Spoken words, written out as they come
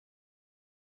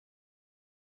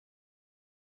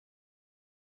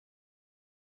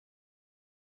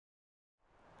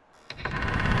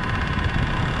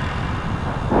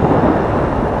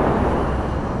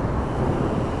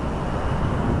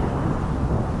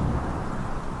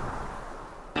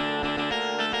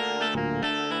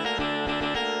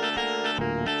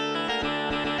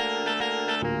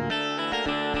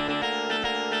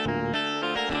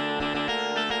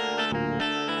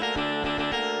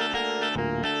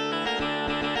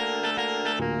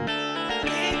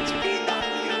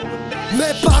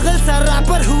मैं पागल सा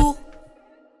रैपर हूँ,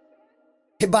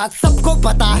 ये बात सबको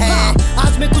पता है।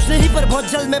 आज मैं कुछ नहीं पर बहुत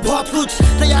जल्द मैं बहुत कुछ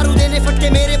तैयार हूँ देने फटके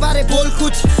मेरे बारे बोल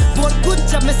कुछ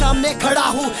जब मैं सामने खड़ा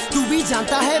हूँ। तू भी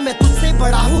जानता है मैं तुझसे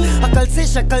बड़ा हूँ, अकल से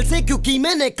शक्ल से, क्योंकि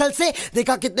मैंने कल से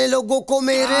देखा कितने लोगों को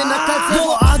मेरे नकल से।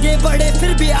 वो आगे बढ़े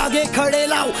फिर भी आगे खड़े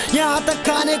लाऊं, यहाँ तक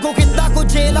खाने को कितना को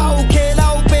झेलाऊं,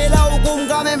 खेलाऊं पेलाऊं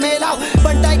घूमगा मैं मेलाऊं,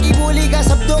 बंटाई की बोली का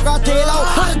शब्दों का थेलाऊं,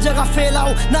 हर जगह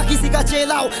फैलाऊं ना किसी का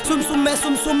चेलाऊं।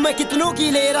 सुम मैं कितनों की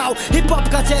ले रहा हूँ, हिप हॉप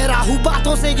का चेहरा हूँ,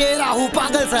 बातों से घेरा हूँ,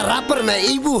 पागल सा रैपर मैं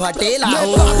ईबू हटेला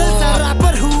हूँ। पागल सा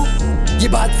रैपर हूँ, ये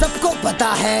बात सबको पता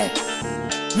है।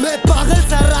 मैं पागल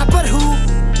सा रैपर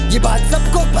हूँ, ये बात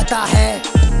सबको पता है,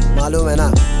 मालूम है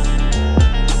ना।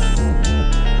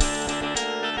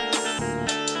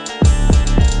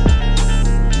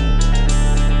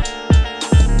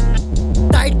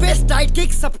 टाइट बेस टाइट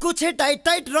किक सब कुछ है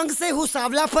टाइट रंग से हूँ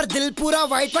सांवला पर दिल पूरा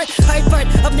वाइट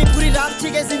हाइट अपनी पूरी रात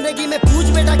छिके जिंदगी में। पूछ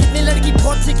बेटा कितनी लड़की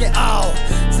बहुत छिके, आओ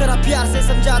जरा प्यार से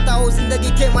समझाता हूँ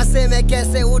जिंदगी के मजे में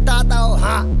कैसे उठाता हूँ।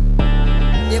 हाँ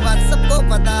ये बात सबको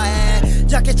पता है,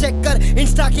 जाके चेक कर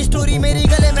इंस्टा की स्टोरी, मेरी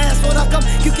गले में है सोना कम,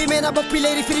 क्योंकि मैं ना पप्पी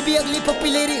ले रही फिर भी अगली पप्पी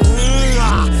ले रही।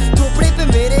 थोपड़े पे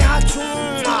मेरे हाथ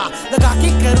लगा के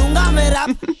करूंगा मैं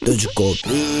रैप। तुझको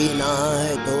पीना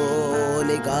है तो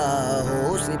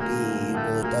निगाहों से पी,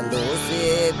 बोतलों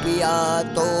से पिया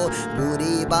तो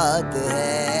बुरी बात है।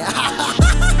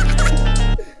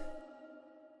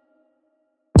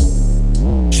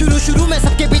 शुरू में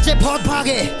सबके पीछे बहुत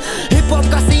भागे, हिप हॉप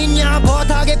का सीन यहाँ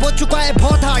बहुत आगे पहुंच चुका है,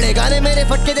 बहुत हार्ड गाने मेरे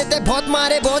फटके देते बहुत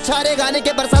मारे, बहुत सारे गाने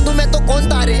के बरसातों में तो कौन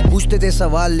तारे। पूछते थे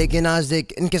सवाल लेकिन आज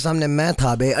देख इनके सामने मैं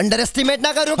था बे। अंडर एस्टिमेट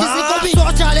ना करो किसी को भी,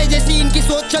 सोच आले जैसी इनकी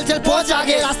सोच, चल पहुंच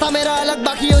आगे। रास्ता मेरा अलग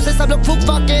बाकियों से सब लोग फूक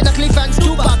फाक के, नकली फैंस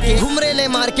चुप आके घूम रहे ले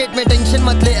मार्केट में, टेंशन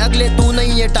मत ले अगले तू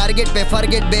नहीं है टारगेट पे,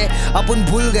 फॉरगेट बे अपन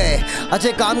भूल गए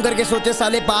अच्छे काम करके सोचे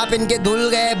साले पाप इनके धुल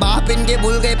गए, बाप इनके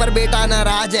भूल गए पर बेटा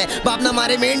नाराज है, बाप ना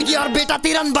मारे मेंढ की और बेटा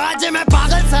तीरंदाज है। मैं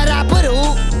पागल सा रैपर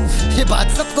हूँ, ये बात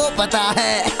सबको पता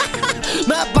है।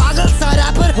 मैं पागल सा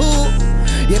रैपर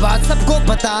हूँ, ये बात सबको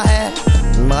पता है,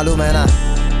 मालूम है ना।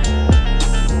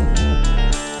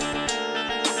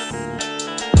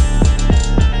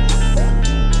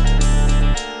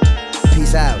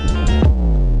 Peace out.